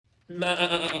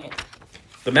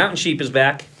The mountain sheep is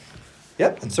back.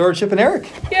 Yep, and so are Chip and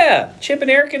Eric. Yeah, Chip and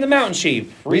Eric and the mountain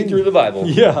sheep. Read through the Bible.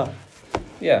 Yeah.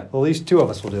 Yeah. Well, at least two of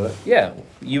us will do it. Yeah,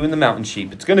 you and the mountain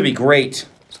sheep. It's going to be great.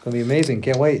 It's going to be amazing.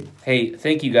 Can't wait. Hey,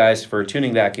 thank you guys for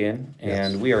tuning back in.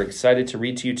 And Yes. we are excited to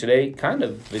read to you today.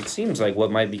 It seems like what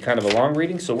might be kind of a long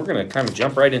reading, so we're going to kind of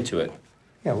jump right into it.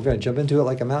 Yeah, we're going to jump into it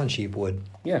like a mountain sheep would.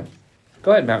 Yeah.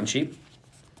 Go ahead, mountain sheep.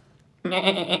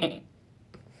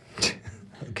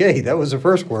 Okay, that was the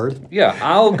first word. Yeah,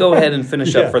 I'll go ahead and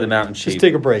finish up for the mountain sheep. Just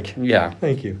take a break. Yeah.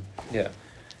 Thank you. Yeah.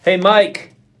 Hey,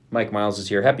 Mike. Mike Miles is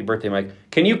here. Happy birthday, Mike.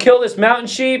 Can you kill this mountain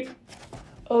sheep?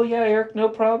 Oh, yeah, Eric. No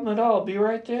problem at all. I'll be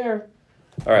right there.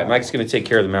 All right, Mike's going to take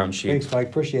care of the mountain sheep. Thanks, Mike.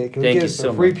 Appreciate it. Can Thank we you get so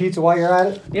a free much. pizza while you're at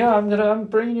it? Yeah, I'm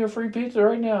bringing you a free pizza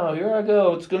right now. Here I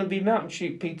go. It's going to be mountain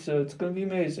sheep pizza. It's going to be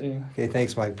amazing. Okay,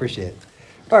 thanks, Mike. Appreciate it.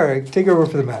 All right, take over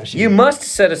for the mountain sheep. You must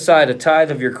set aside a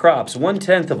tithe of your crops,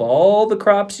 1/10 of all the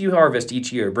crops you harvest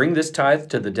each year. Bring this tithe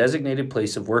to the designated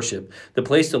place of worship, the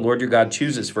place the Lord your God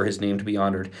chooses for his name to be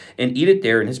honored, and eat it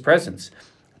there in his presence.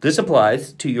 This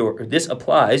applies to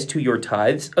your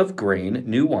tithes of grain,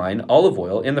 new wine, olive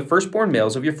oil, and the firstborn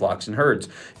males of your flocks and herds.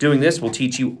 Doing this will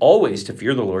teach you always to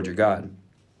fear the Lord your God.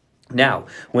 Now,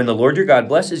 when the Lord your God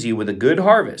blesses you with a good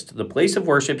harvest, the place of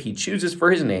worship he chooses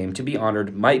for his name to be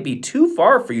honored might be too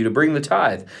far for you to bring the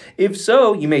tithe. If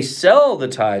so, you may sell the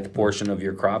tithe portion of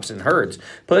your crops and herds,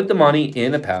 put the money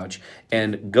in a pouch,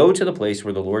 and go to the place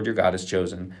where the Lord your God has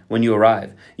chosen. When you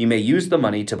arrive, you may use the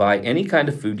money to buy any kind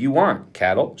of food you want: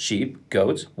 cattle, sheep,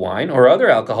 goats, wine, or other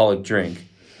alcoholic drink.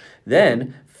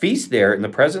 Then feast there in the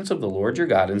presence of the Lord your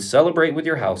God and celebrate with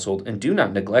your household, and do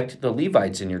not neglect the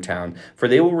Levites in your town, for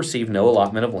they will receive no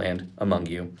allotment of land among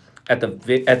you. At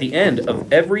the end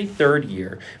of every third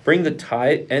year, bring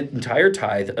the entire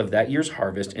tithe of that year's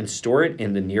harvest and store it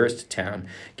in the nearest town.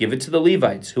 Give it to the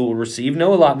Levites, who will receive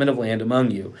no allotment of land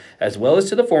among you, as well as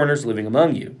to the foreigners living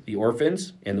among you, the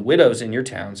orphans and the widows in your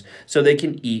towns, so they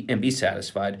can eat and be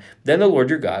satisfied. Then the Lord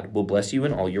your God will bless you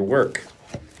in all your work.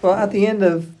 Well, at the end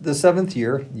of the 7th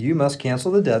year, you must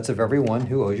cancel the debts of everyone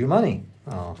who owes you money.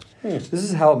 This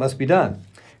is how it must be done.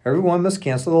 Everyone must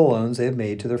cancel the loans they have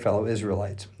made to their fellow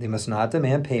Israelites. They must not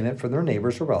demand payment from their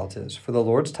neighbors or relatives, for the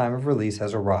Lord's time of release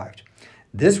has arrived.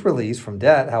 This release from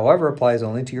debt, however, applies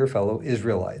only to your fellow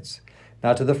Israelites,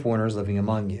 not to the foreigners living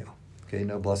among you. Okay,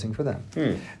 no blessing for them.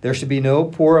 There should be no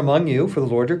poor among you, for the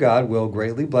Lord your God will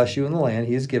greatly bless you in the land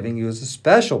he is giving you as a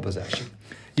special possession.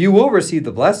 You will receive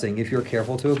the blessing if you're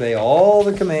careful to obey all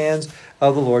the commands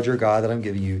of the Lord your God that I'm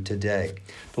giving you today.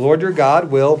 The Lord your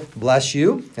God will bless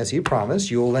you, as he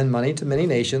promised. You will lend money to many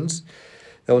nations.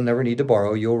 They will never need to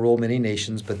borrow. You'll rule many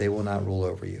nations, but they will not rule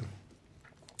over you.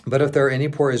 But if there are any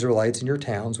poor Israelites in your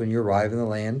towns when you arrive in the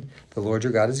land the Lord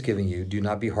your God is giving you, do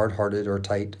not be hard-hearted or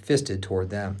tight-fisted toward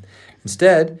them.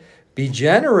 Instead, be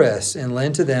generous and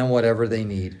lend to them whatever they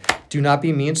need. Do not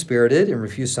be mean-spirited and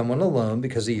refuse someone a loan,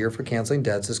 because the year for canceling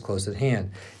debts is close at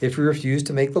hand. If you refuse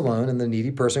to make the loan and the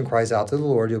needy person cries out to the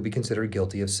Lord, you'll be considered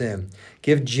guilty of sin.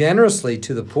 Give generously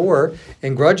to the poor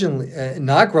and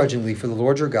not grudgingly, for the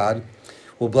Lord your God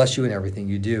will bless you in everything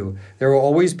you do. There will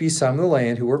always be some in the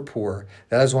land who are poor.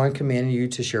 That is why I'm commanding you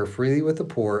to share freely with the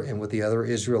poor and with the other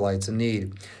Israelites in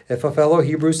need. If a fellow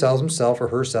Hebrew sells himself or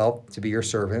herself to be your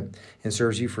servant and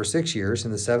serves you for 6 years, in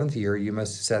the 7th year you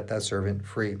must set that servant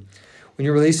free. When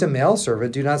you release a male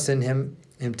servant, do not send him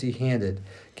empty-handed.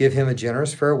 Give him a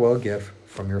generous farewell gift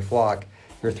from your flock,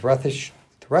 your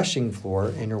threshing floor,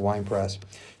 and your winepress.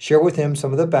 Share with him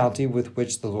some of the bounty with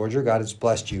which the Lord your God has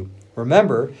blessed you.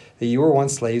 Remember that you were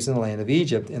once slaves in the land of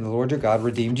Egypt, and the Lord your God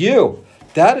redeemed you.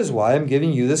 That is why I'm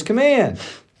giving you this command.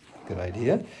 Good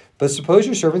idea. But suppose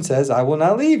your servant says, I will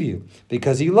not leave you,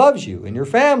 because he loves you and your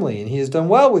family, and he has done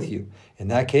well with you. In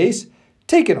that case,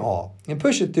 take an awl and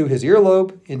push it through his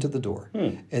earlobe into the door.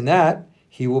 In that,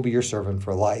 he will be your servant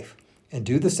for life. And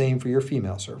do the same for your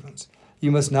female servants.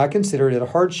 You must not consider it a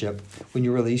hardship when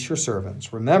you release your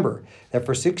servants. Remember that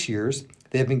for 6 years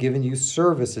they have been giving you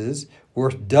services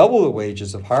worth double the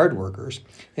wages of hired workers,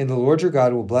 and the Lord your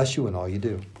God will bless you in all you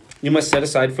do. You must set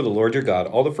aside for the Lord your God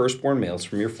all the firstborn males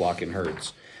from your flock and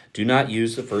herds. Do not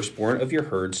use the firstborn of your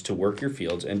herds to work your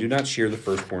fields, and do not shear the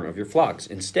firstborn of your flocks.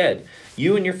 Instead,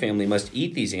 you and your family must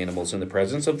eat these animals in the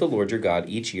presence of the Lord your God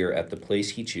each year at the place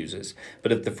he chooses.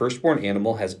 But if the firstborn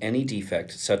animal has any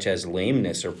defect, such as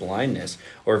lameness or blindness,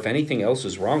 or if anything else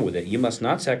is wrong with it, you must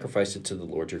not sacrifice it to the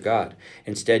Lord your God.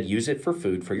 Instead, use it for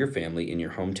food for your family in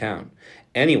your hometown.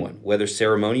 Anyone, whether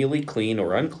ceremonially clean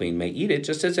or unclean, may eat it,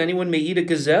 just as anyone may eat a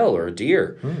gazelle or a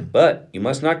deer. But you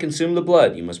must not consume the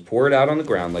blood. You must pour it out on the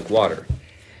ground like water.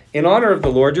 In honor of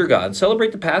the Lord your God,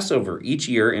 celebrate the Passover each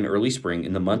year in early spring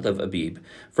in the month of Abib,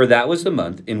 for that was the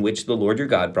month in which the Lord your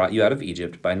God brought you out of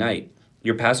Egypt by night.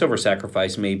 Your Passover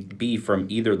sacrifice may be from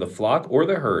either the flock or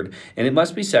the herd, and it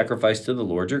must be sacrificed to the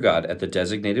Lord your God at the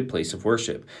designated place of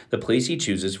worship, the place he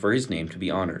chooses for his name to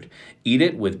be honored. Eat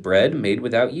it with bread made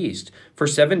without yeast. For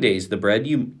 7 days the bread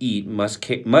you eat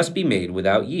must be made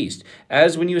without yeast,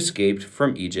 as when you escaped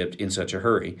from Egypt in such a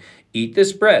hurry. Eat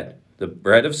this bread, the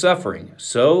bread of suffering,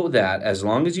 so that as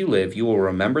long as you live, you will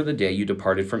remember the day you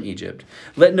departed from Egypt.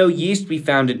 Let no yeast be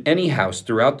found in any house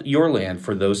throughout your land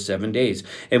for those 7 days.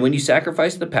 And when you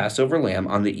sacrifice the Passover lamb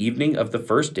on the evening of the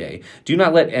first day, do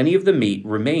not let any of the meat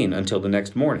remain until the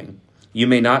next morning. You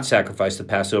may not sacrifice the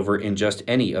Passover in just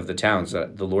any of the towns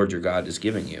that the Lord your God is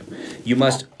giving you. You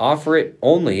must offer it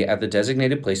only at the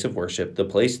designated place of worship, the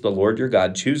place the Lord your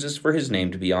God chooses for his name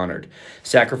to be honored.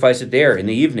 Sacrifice it there in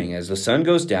the evening as the sun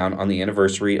goes down on the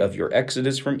anniversary of your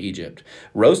exodus from Egypt.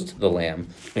 Roast the lamb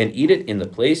and eat it in the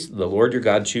place the Lord your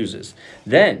God chooses.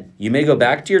 Then you may go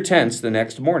back to your tents the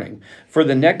next morning. For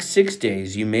the next 6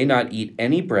 days you may not eat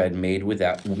any bread made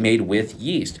with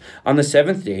yeast. On the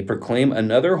 7th day proclaim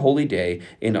another holy day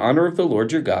in honor of the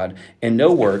Lord your God, and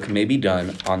no work may be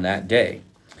done on that day.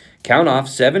 Count off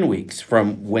 7 weeks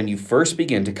from when you first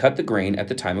begin to cut the grain at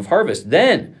the time of harvest.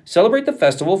 Then celebrate the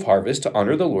festival of harvest to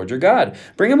honor the Lord your God.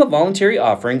 Bring him a voluntary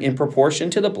offering in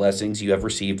proportion to the blessings you have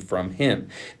received from him.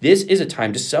 This is a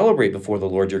time to celebrate before the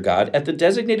Lord your God at the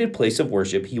designated place of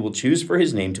worship he will choose for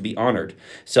his name to be honored.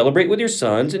 Celebrate with your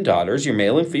sons and daughters, your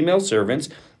male and female servants,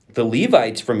 the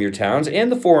Levites from your towns,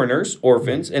 and the foreigners,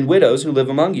 orphans, and widows who live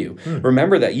among you.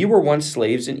 Remember that you were once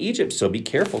slaves in Egypt, so be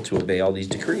careful to obey all these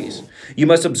decrees. You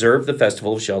must observe the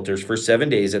festival of shelters for 7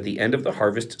 days at the end of the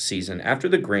harvest season, after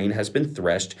the grain has been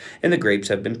threshed and the grapes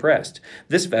have been pressed.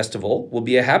 This festival will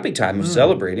be a happy time of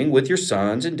celebrating with your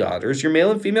sons and daughters, your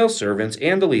male and female servants,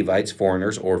 and the Levites,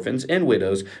 foreigners, orphans, and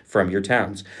widows from your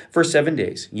towns. For 7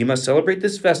 days you must celebrate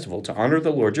this festival to honor the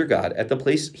Lord your God at the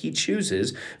place he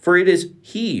chooses, for it is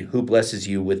he who blesses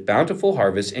you with bountiful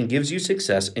harvests and gives you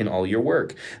success in all your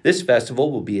work. This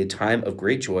festival will be a time of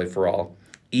great joy for all.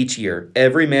 Each year,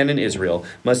 every man in Israel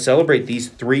must celebrate these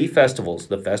 3 festivals,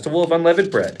 the festival of unleavened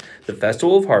bread, the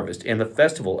festival of harvest, and the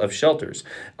festival of shelters.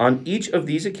 On each of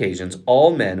these occasions,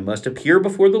 all men must appear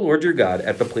before the Lord your God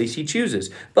at the place he chooses,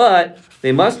 but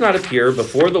they must not appear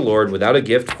before the Lord without a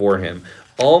gift for him.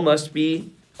 All must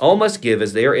give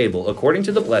as they are able, according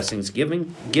to the blessings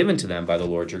given to them by the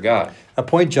Lord your God.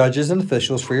 Appoint judges and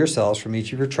officials for yourselves from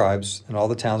each of your tribes and all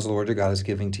the towns the Lord your God is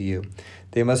giving to you.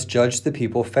 They must judge the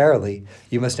people fairly.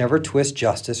 You must never twist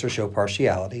justice or show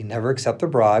partiality. Never accept a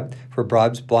bribe, for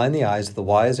bribes blind the eyes of the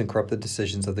wise and corrupt the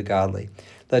decisions of the godly.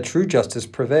 Let true justice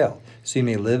prevail, so you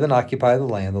may live and occupy the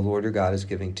land the Lord your God is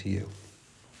giving to you.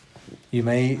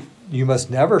 You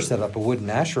must never set up a wooden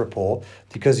Asherah pole,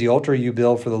 because the altar you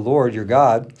build for the Lord your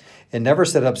God, and never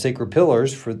set up sacred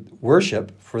pillars for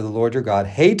worship, for the Lord your God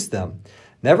hates them.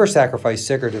 Never sacrifice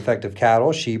sick or defective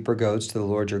cattle, sheep, or goats to the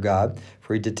Lord your God,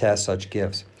 for he detests such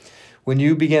gifts. When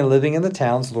you begin living in the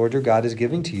towns the Lord your God is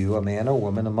giving to you, a man or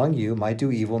woman among you might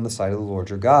do evil in the sight of the Lord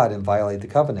your God and violate the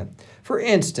covenant. For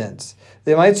instance,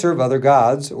 they might serve other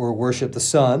gods or worship the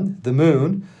sun, the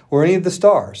moon, or any of the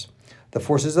stars, the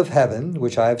forces of heaven,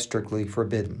 which I have strictly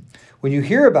forbidden. When you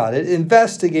hear about it,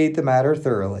 investigate the matter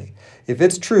thoroughly. If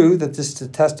it's true that this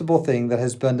detestable thing that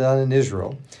has been done in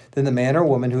Israel, then the man or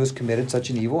woman who has committed such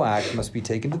an evil act must be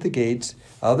taken to the gates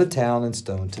of the town and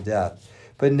stoned to death.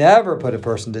 But never put a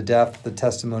person to death with the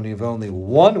testimony of only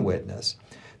one witness.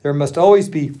 There must always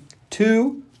be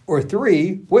 2 or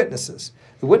 3 witnesses.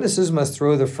 The witnesses must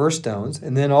throw the first stones,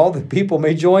 and then all the people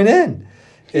may join in.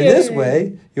 In this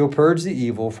way, you'll purge the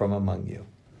evil from among you.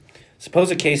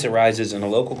 Suppose a case arises in a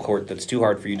local court that's too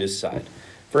hard for you to decide.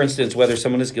 For instance, whether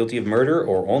someone is guilty of murder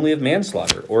or only of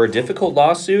manslaughter, or a difficult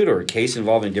lawsuit or a case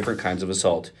involving different kinds of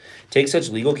assault. Take such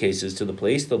legal cases to the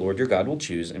place the Lord your God will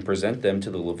choose and present them to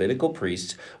the Levitical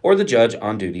priests or the judge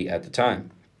on duty at the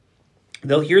time.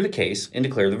 They'll hear the case and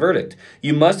declare the verdict.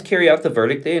 You must carry out the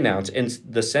verdict they announce and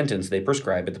the sentence they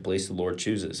prescribe at the place the Lord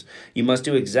chooses. You must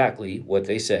do exactly what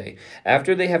they say.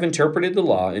 After they have interpreted the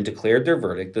law and declared their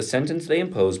verdict, the sentence they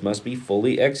impose must be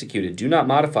fully executed. Do not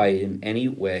modify it in any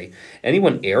way.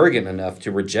 Anyone arrogant enough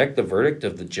to reject the verdict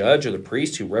of the judge or the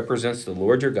priest who represents the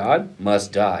Lord your God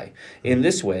must die. In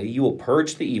this way, you will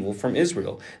purge the evil from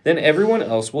Israel. Then everyone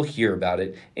else will hear about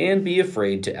it and be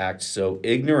afraid to act so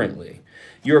ignorantly.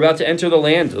 You're about to enter the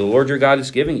land the Lord your God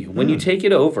is giving you. When you take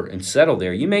it over and settle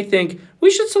there, you may think, we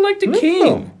should select a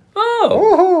king.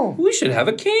 We should have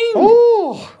a king.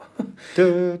 I I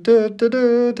don't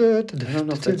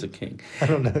know if that's a king. I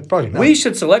don't know. Probably not. We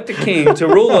should select a king to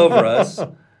rule over us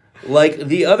like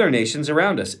the other nations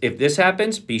around us. If this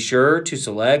happens, be sure to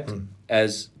select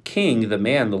as king the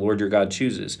man the Lord your God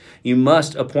chooses. You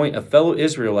must appoint a fellow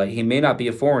Israelite. He may not be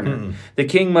a foreigner. The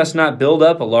king must not build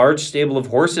up a large stable of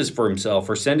horses for himself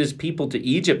or send his people to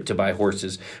Egypt to buy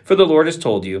horses. For the Lord has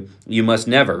told you, you must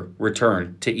never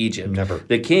return to Egypt. Never.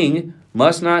 The king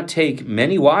must not take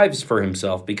many wives for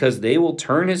himself, because they will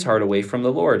turn his heart away from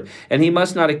the Lord. And he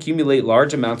must not accumulate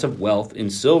large amounts of wealth in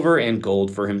silver and gold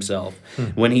for himself.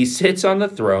 When he sits on the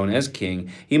throne as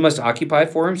king, he must occupy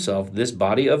for himself this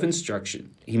body of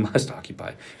instruction. He must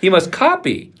occupy. He must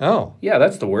copy. Oh. Yeah,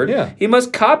 that's the word. Yeah. He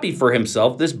must copy for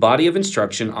himself this body of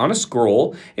instruction on a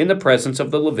scroll in the presence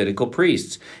of the Levitical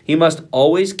priests. He must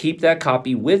always keep that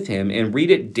copy with him and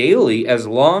read it daily as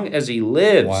long as he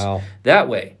lives. Wow. That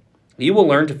way, he will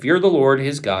learn to fear the Lord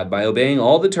his God by obeying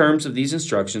all the terms of these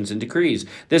instructions and decrees.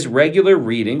 This regular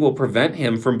reading will prevent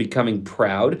him from becoming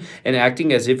proud and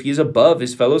acting as if he is above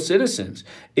his fellow citizens.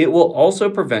 It will also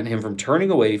prevent him from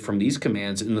turning away from these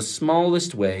commands in the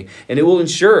smallest way, and it will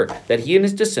ensure that he and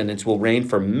his descendants will reign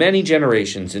for many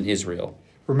generations in Israel.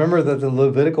 Remember that the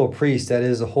Levitical priest, that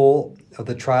is, the whole of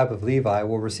the tribe of Levi,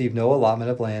 will receive no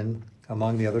allotment of land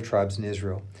among the other tribes in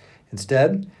Israel.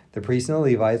 Instead, the priests and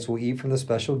the Levites will eat from the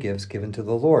special gifts given to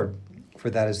the Lord, for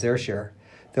that is their share.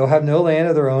 They'll have no land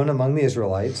of their own among the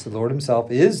Israelites. The Lord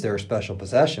himself is their special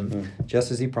possession,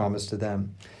 just as he promised to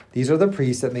them. These are the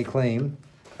priests that may claim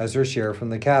as their share from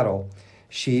the cattle,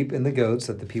 sheep, and the goats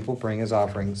that the people bring as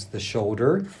offerings, the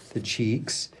shoulder, the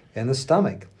cheeks, and the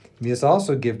stomach. He must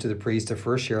also give to the priest the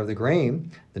first share of the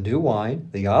grain, the new wine,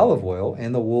 the olive oil,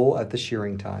 and the wool at the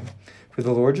shearing time. For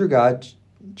the Lord your God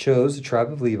chose the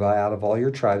tribe of Levi out of all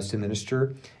your tribes to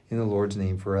minister in the Lord's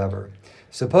name forever.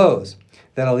 Suppose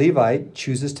that a Levite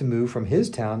chooses to move from his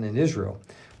town in Israel,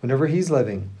 whenever he's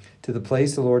living, to the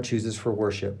place the Lord chooses for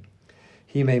worship.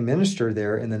 He may minister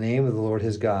there in the name of the Lord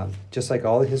his God, just like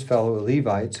all his fellow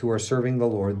Levites who are serving the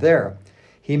Lord there.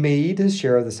 He may eat his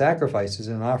share of the sacrifices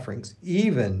and offerings,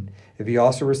 even if he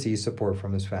also receives support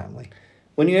from his family.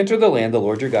 When you enter the land the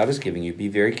Lord your God is giving you, be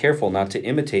very careful not to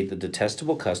imitate the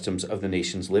detestable customs of the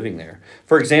nations living there.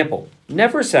 For example,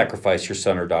 never sacrifice your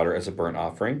son or daughter as a burnt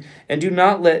offering, and do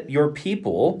not let your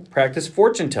people practice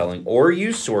fortune-telling, or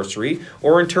use sorcery,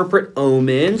 or interpret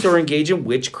omens, or engage in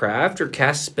witchcraft, or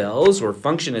cast spells, or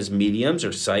function as mediums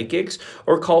or psychics,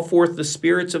 or call forth the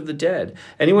spirits of the dead.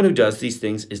 Anyone who does these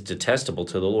things is detestable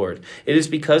to the Lord. It is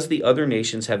because the other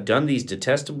nations have done these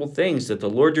detestable things that the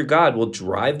Lord your God will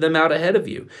drive them out ahead of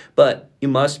you. But you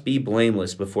must be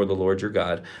blameless before the Lord your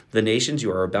God. The nations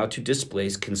you are about to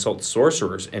displace consult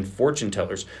sorcerers and fortune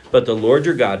tellers, but the Lord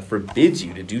your God forbids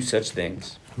you to do such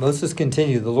things. Moses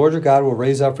continued, the Lord your God will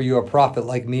raise up for you a prophet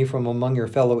like me from among your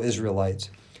fellow Israelites.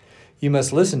 You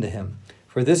must listen to him,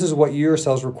 for this is what you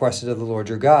yourselves requested of the Lord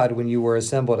your God when you were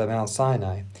assembled at Mount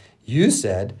Sinai. You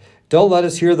said, don't let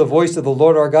us hear the voice of the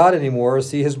Lord our God anymore or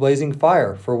see his blazing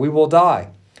fire, for we will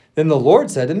die. Then the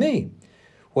Lord said to me,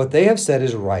 what they have said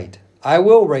is right. I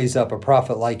will raise up a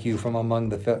prophet like you from among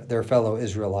their fellow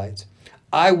Israelites.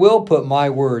 I will put my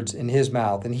words in his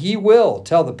mouth, and he will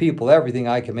tell the people everything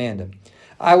I command him.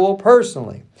 I will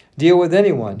personally deal with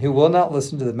anyone who will not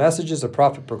listen to the messages a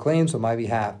prophet proclaims on my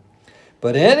behalf.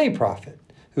 But any prophet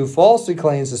who falsely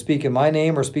claims to speak in my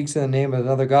name or speaks in the name of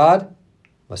another God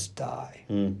must die.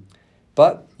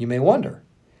 But you may wonder,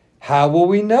 how will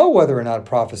we know whether or not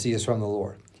prophecy is from the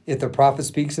Lord? If the prophet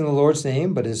speaks in the Lord's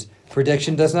name, but his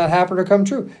prediction does not happen or come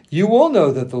true, you will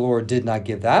know that the Lord did not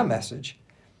give that message.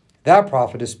 That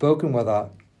prophet has spoken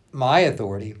without my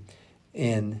authority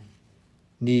and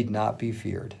need not be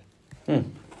feared.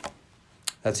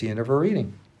 That's the end of our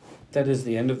reading. That is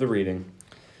the end of the reading.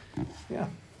 Yeah,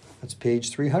 that's page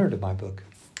 300 of my book.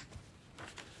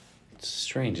 It's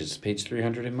strange. It's page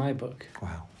 300 in my book.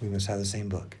 Wow, we must have the same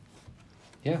book.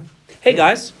 Yeah. Hey,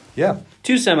 guys. Yeah.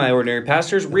 Two semi-ordinary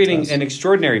pastors reading us. an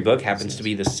extraordinary book. Happens to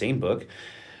be the same book.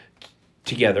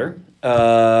 Together.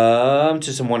 To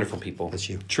some wonderful people. That's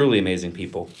you. Truly amazing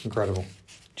people. Incredible.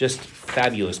 Just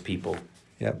fabulous people.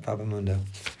 Yep, Fabamundo.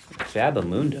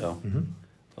 Fabamundo? Mm-hmm.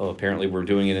 Oh, apparently we're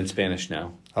doing it in Spanish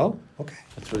now. Oh, okay.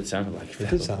 That's what it sounded like. It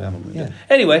did sound, Fabamundo. yeah.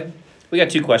 Anyway, we got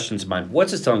two questions in mind.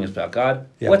 What's this telling us about God?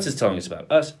 Yeah. What's this telling us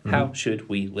about us? How should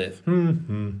we live?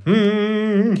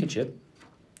 Okay, Chip.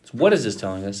 So what is this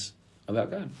telling us about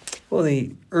God? Well,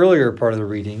 the earlier part of the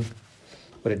reading,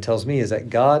 what it tells me is that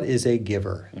God is a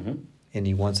giver, and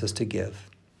he wants us to give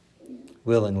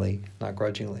willingly, not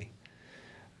grudgingly.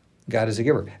 God is a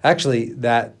giver. Actually,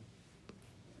 that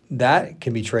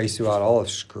can be traced throughout all of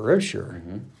Scripture.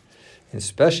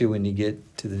 especially when you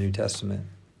get to the New Testament.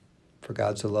 For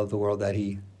God so loved the world that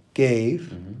he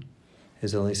gave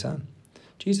his only son,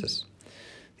 Jesus,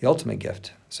 the ultimate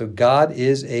gift. So God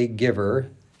is a giver,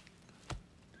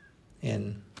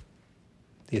 and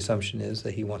the assumption is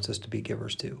that he wants us to be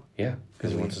givers too. Yeah,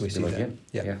 because we see that.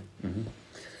 Yeah. Yeah. Mm-hmm.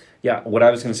 Yeah, what I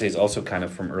was going to say is also kind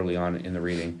of from early on in the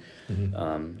reading.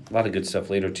 A lot of good stuff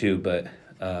later too, but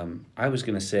I was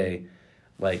going to say,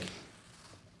 like,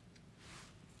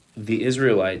 the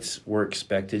Israelites were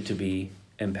expected to be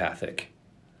empathic.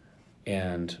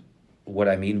 And what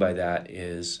I mean by that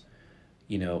is,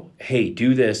 you know, hey,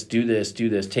 do this, do this, do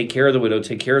this. Take care of the widow,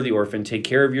 take care of the orphan, take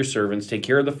care of your servants, take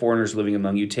care of the foreigners living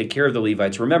among you, take care of the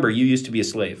Levites. Remember, you used to be a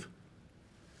slave.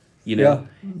 You know?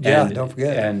 Yeah, don't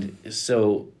forget. And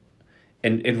so,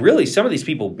 and really, some of these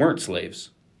people weren't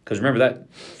slaves. Because remember,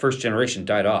 that first generation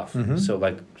died off. So,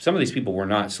 like, some of these people were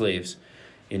not slaves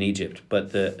in Egypt.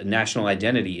 But the national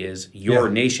identity is your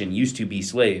nation used to be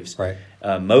slaves. Right.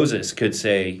 Moses could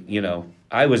say, you know,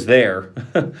 I was there.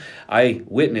 I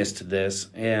witnessed this.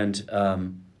 And,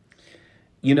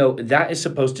 you know, that is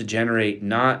supposed to generate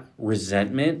not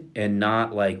resentment and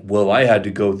not like, well, I had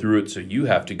to go through it, so you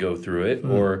have to go through it.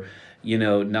 Or, you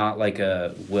know, not like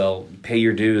a, well, pay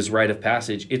your dues, rite of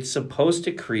passage. It's supposed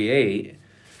to create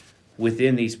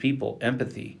within these people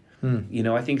empathy. You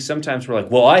know, I think sometimes we're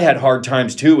like, well, I had hard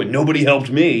times too and nobody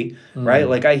helped me, right?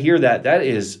 Like I hear that. That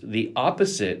is the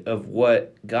opposite of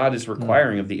what God is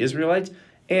requiring of the Israelites,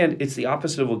 and it's the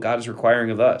opposite of what God is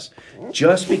requiring of us.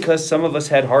 Just because some of us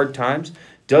had hard times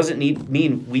doesn't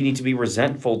mean we need to be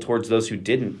resentful towards those who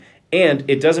didn't. And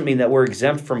it doesn't mean that we're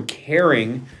exempt from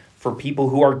caring for people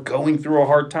who are going through a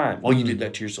hard time. Well, you did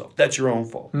that to yourself. That's your own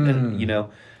fault. And, you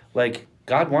know, like,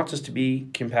 God wants us to be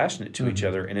compassionate to each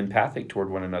other and empathic toward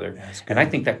one another. And I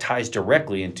think that ties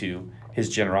directly into his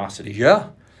generosity. Yeah.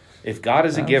 If God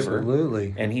is a giver,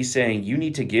 Absolutely. and he's saying you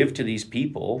need to give to these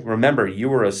people, remember, you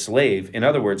were a slave. In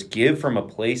other words, give from a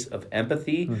place of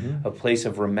empathy, a place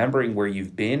of remembering where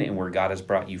you've been and where God has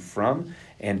brought you from,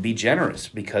 and be generous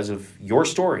because of your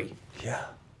story. Yeah.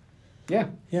 Yeah.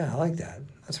 Yeah, I like that.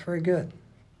 That's very good.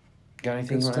 Got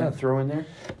anything Good you want to stuff. throw in there?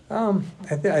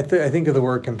 I think of the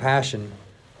word compassion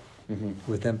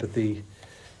with empathy,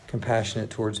 compassionate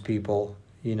towards people,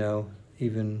 you know,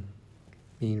 even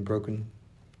mean, broken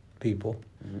people.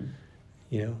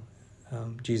 You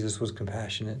know, Jesus was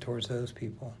compassionate towards those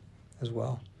people as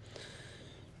well.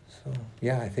 So,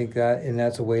 yeah, I think that, and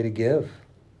that's a way to give.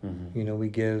 You know, we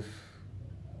give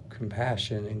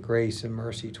compassion and grace and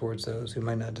mercy towards those who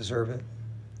might not deserve it.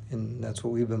 And that's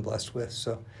what we've been blessed with.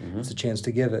 So it's a chance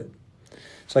to give it.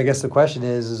 So I guess the question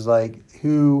is like,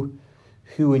 who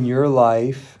in your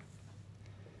life,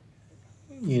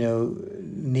 you know,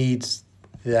 needs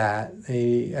that? I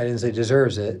didn't say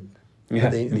deserves it. Yeah.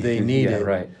 They need it.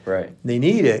 Right. They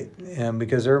need it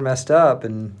because they're messed up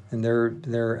and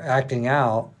they're acting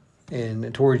out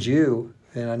and towards you.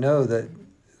 And I know that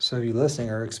some of you listening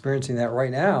are experiencing that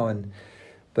right now.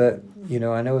 But you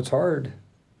know, I know it's hard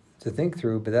to think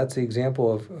through, but that's the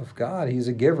example of God. He's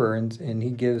a giver, and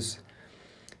he gives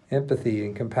empathy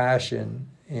and compassion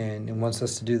and wants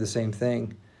us to do the same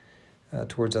thing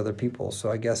towards other people. So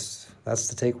I guess that's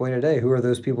the takeaway today. Who are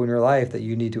those people in your life that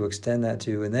you need to extend that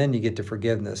to? And then you get to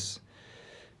forgiveness.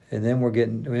 And then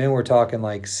we're talking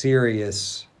like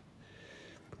serious,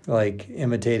 like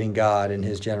imitating God and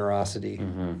his generosity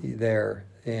there.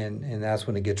 And that's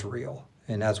when it gets real.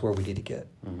 And that's where we need to get,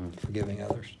 forgiving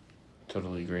others.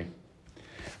 Totally agree.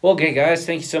 Well, okay, guys,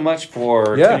 thank you so much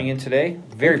for tuning in today.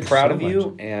 Very proud of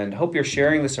you, and hope you're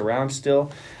sharing this around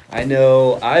still. I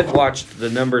know I've watched the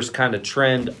numbers kind of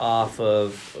trend off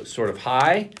of sort of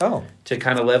high to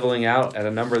kind of leveling out at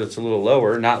a number that's a little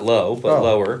lower. Not low, but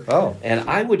lower. And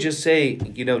I would just say,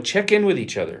 you know, check in with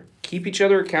each other. Keep each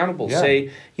other accountable.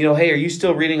 Say, you know, hey, are you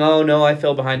still reading? Oh, no, I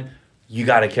fell behind. You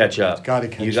got to catch up.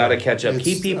 You got to catch up.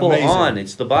 Keep people on.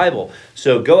 It's the Bible.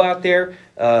 So go out there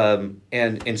and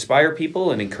inspire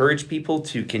people and encourage people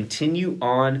to continue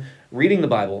on reading the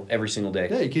Bible every single day.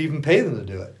 Yeah, you can even pay them to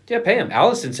do it. Yeah, pay them.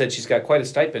 Allison said she's got quite a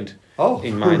stipend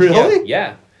in mind. Really?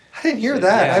 Yeah. I didn't hear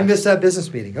that. Yeah. I missed that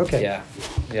business meeting. Okay. Yeah.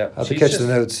 I'll have to catch the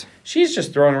notes. She's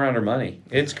just throwing around her money.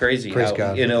 It's crazy. Praise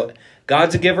God. You know,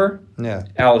 God's a giver. Yeah.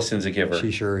 Allison's a giver.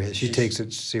 She sure is. She takes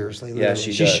it seriously. Yeah,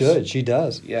 she does. should. She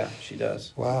does. Yeah, she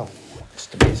does. Wow.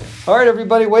 It's amazing. All right,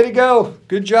 everybody. Way to go.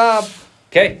 Good job.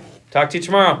 Okay. Talk to you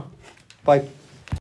tomorrow. Bye.